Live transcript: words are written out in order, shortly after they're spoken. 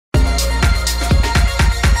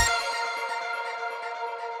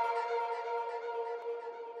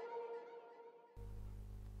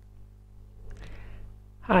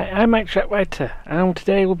Hi, I'm Mike Writer, and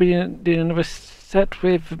today we'll be doing another set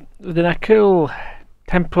with the cool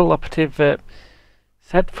Temporal Operative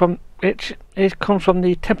set from which comes from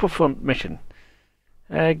the Temple Front mission.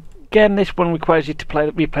 Again, this one requires you to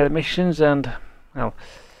replay the missions, and well,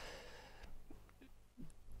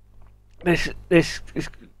 this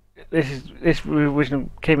revision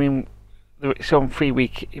came in its own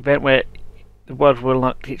 3-week event where the worlds were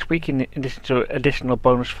unlocked each week in addition to additional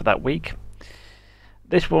bonus for that week.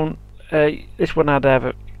 This one had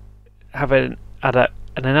an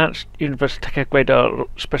enhanced universal tech upgrade or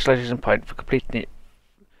specialization point for completing it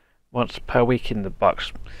once per week in the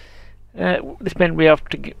box. This meant we have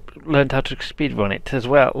to learn how to speedrun it as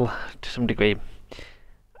well to some degree.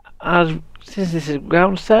 Since this is a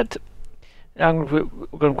ground set, we're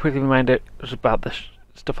going to quickly remind us about the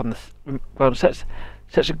stuff on the ground sets.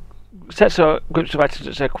 Sets are groups of items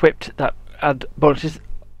that are equipped that add bonuses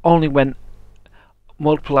only when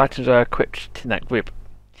multiple items are equipped in that group.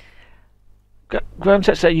 Ground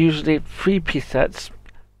sets are usually 3-piece sets.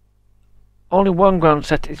 Only one ground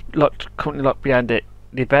set is currently locked behind the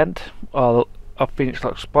event, or Phoenix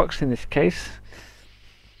Lock's box in this case.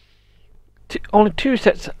 Only 2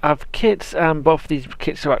 sets have kits, and both of these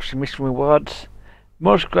kits are actually mission rewards.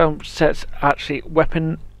 Most ground sets are actually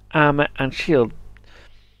weapon, armor, and shield.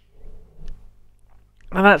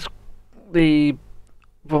 And that's the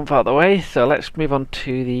one part of the way, so let's move on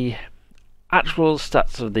to the actual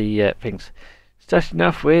stats of the things. Starting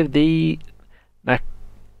off with the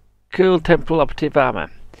cool Temporal Operative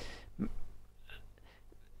armor. It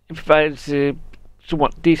provides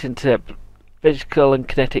somewhat decent physical and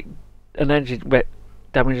kinetic and energy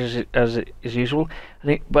damage as is usual,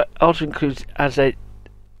 but also includes as a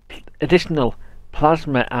additional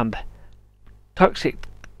plasma and toxic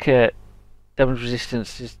damage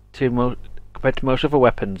resistance compared to most other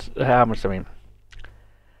weapons, armors I mean.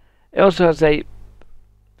 It also has a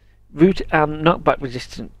root and knockback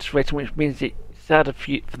resistance rating, which means it's harder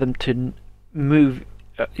for them to move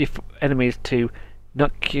if enemies to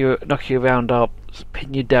knock you around or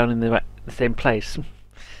pin you down in the same place.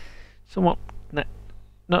 Somewhat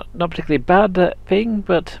not particularly bad thing,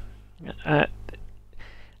 but and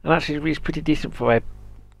actually it's pretty decent for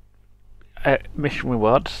a mission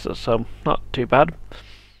reward, so not too bad.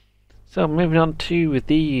 So moving on to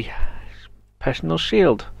the personal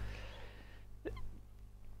shield.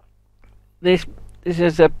 This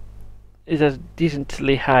is a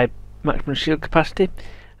decently high maximum shield capacity,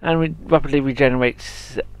 and rapidly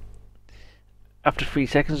regenerates after 3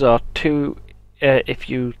 seconds, or 2 if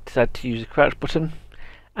you decide to use the crouch button,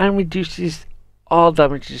 and reduces all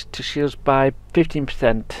damages to shields by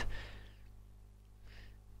 15%.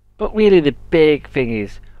 But really the big thing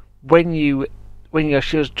is when your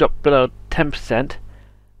shields drop below 10%,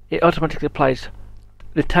 it automatically applies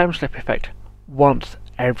the time slip effect once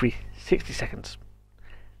every 60 seconds.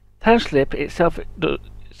 Time slip itself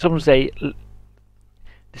summons a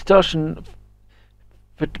distortion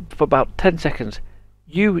for about 10 seconds.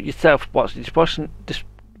 You yourself watch the distortion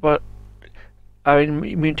are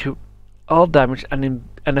immune to all damage and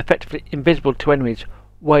effectively invisible to enemies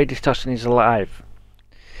while distortion is alive.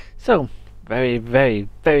 So very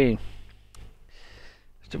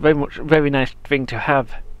it's a very nice thing to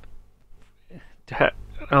have.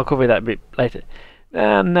 I'll cover that a bit later.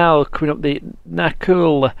 And now coming up, the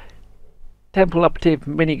cool Temple Operative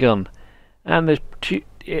minigun, and there's two,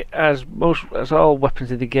 as all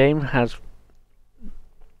weapons in the game has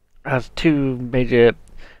 2 major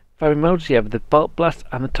firing modes. You have the bolt blast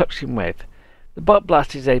and the toxin wave. The bolt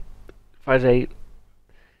blast fires a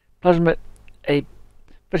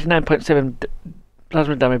 39.7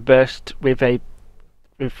 plasma damage burst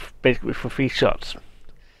basically for 3 shots.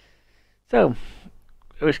 So,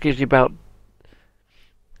 which gives you about.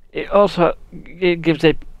 It gives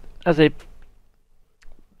a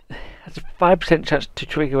 5% chance to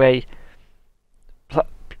trigger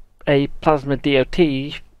a plasma DOT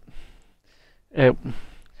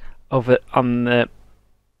over on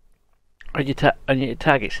your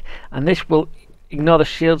targets, and this will ignore the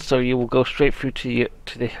shield, so you will go straight through to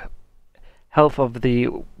the health of the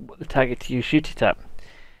target you shoot it at.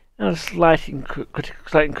 And a slight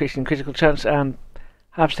increase in critical chance and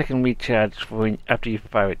half-second recharge after you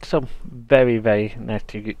fire it. So very nice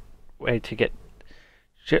way to get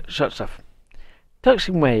shots off.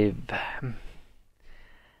 Toxin wave.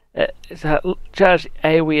 It's a charged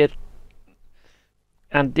area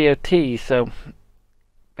and DOT. So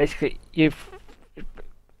basically,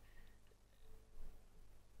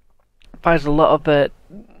 fires a lot of that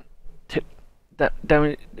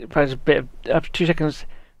damage. Fires a bit of, after 2 seconds.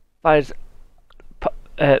 Fires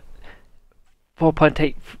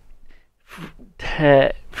 4.8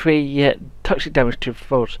 free toxic damage to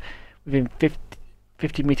foes within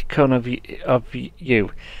 50-meter cone of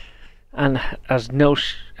you, and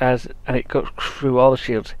and it goes through all the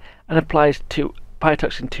shields and applies to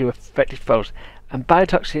biotoxin to affected foes. And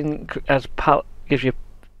biotoxin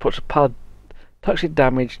puts a pile of toxic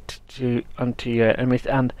damage onto your enemies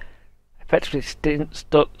and effectively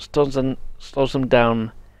slows them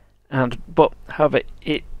down. But however,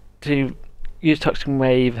 to use toxin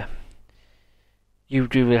wave, you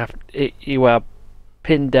are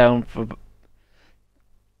pinned down for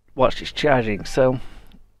whilst it's charging. So,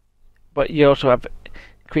 but you also have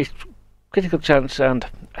increased critical chance and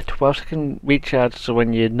a 12-second recharge. So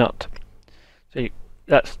when you're not, you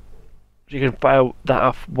can fire that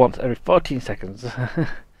off once every 14 seconds.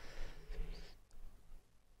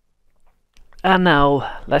 And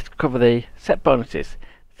now let's cover the set bonuses.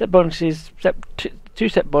 Two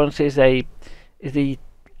set bonuses. Is the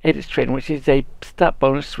Aided Training, which is a stat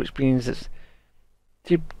bonus, which means it's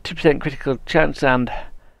 2% critical chance and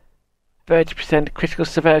 30% critical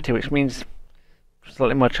severity, which means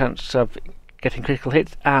slightly more chance of getting critical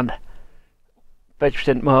hits and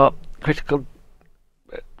 30% more critical,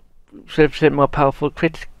 30% more powerful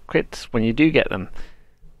crits when you do get them.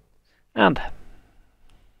 And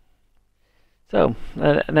so,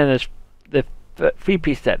 and then there's the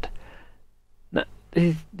 3-piece set. Now,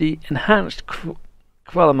 this is the Enhanced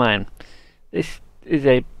Koala Mine. This is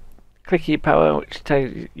a clicky power which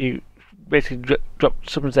tells you basically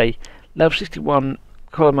summons a level 61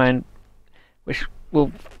 Koala Mine, which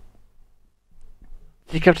will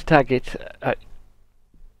take out a target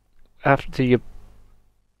after you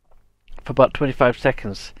for about 25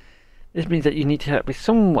 seconds. This means that you need to be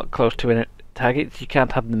somewhat close to a target. You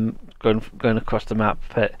can't have them going across the map,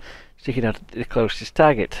 sticking out the closest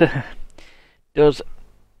target. Those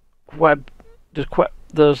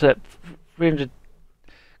 300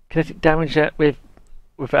 kinetic damage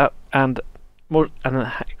without and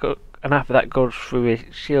half of that goes through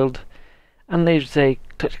a shield and leaves a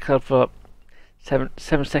touch cloud for 7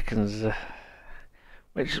 seconds,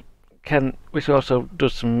 which also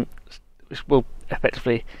does some, which will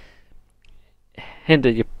effectively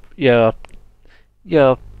hinder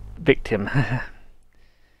your victim.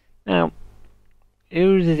 Now,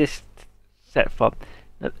 who is this set for?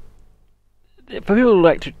 For people who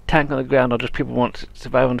like to tank on the ground or just people who want to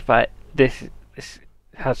survive on the fight, this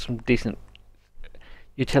has some decent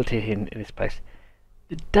utility in this place.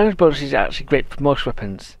 The damage bonus is actually great for most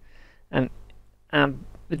weapons, and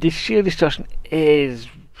the shield distortion is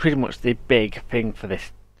pretty much the big thing for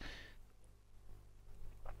this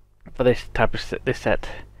type of this set.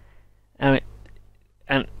 And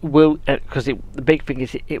will because the big thing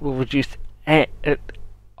is it will reduce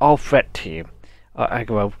all threat to you or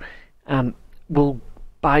aggro, and will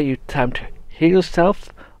buy you time to heal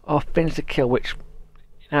yourself or finish the kill, which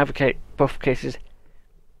in both cases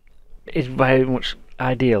is very much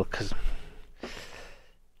ideal. Because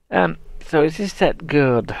so is this set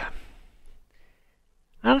good?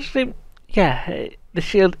 Honestly, yeah, the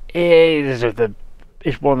shield is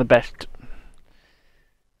one of the best.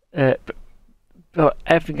 But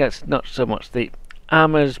everything else not so much. The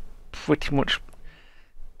armor's pretty much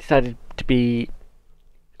decided to be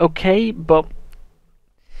okay, but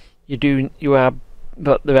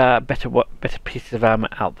but there are better pieces of armor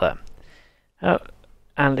out there.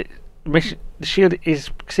 And the shield is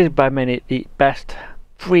considered by many the best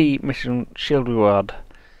free mission shield reward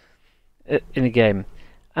in the game.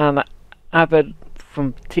 And I've heard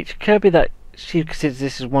from Teacher Kirby that she considers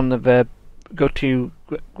this as one of her go-to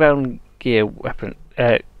ground gear weapon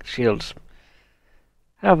shields.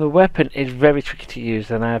 However, the weapon is very tricky to use,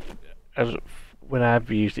 and when I've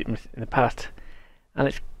used it in the past, and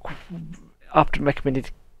it's often recommended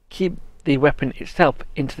to keep the weapon itself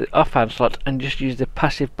into the offhand slot and just use the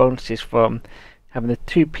passive bonuses from having the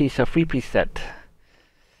 2-piece or 3-piece set,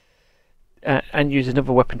 and use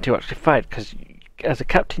another weapon to actually fight. Because as a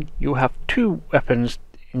captain, you have 2 weapons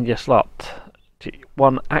in your slot,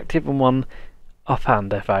 one active and one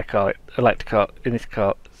offhand, if I like to call it in this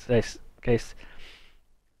case.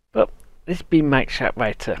 But this has been Mike Sharp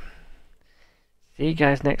Writer. See you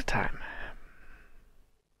guys next time.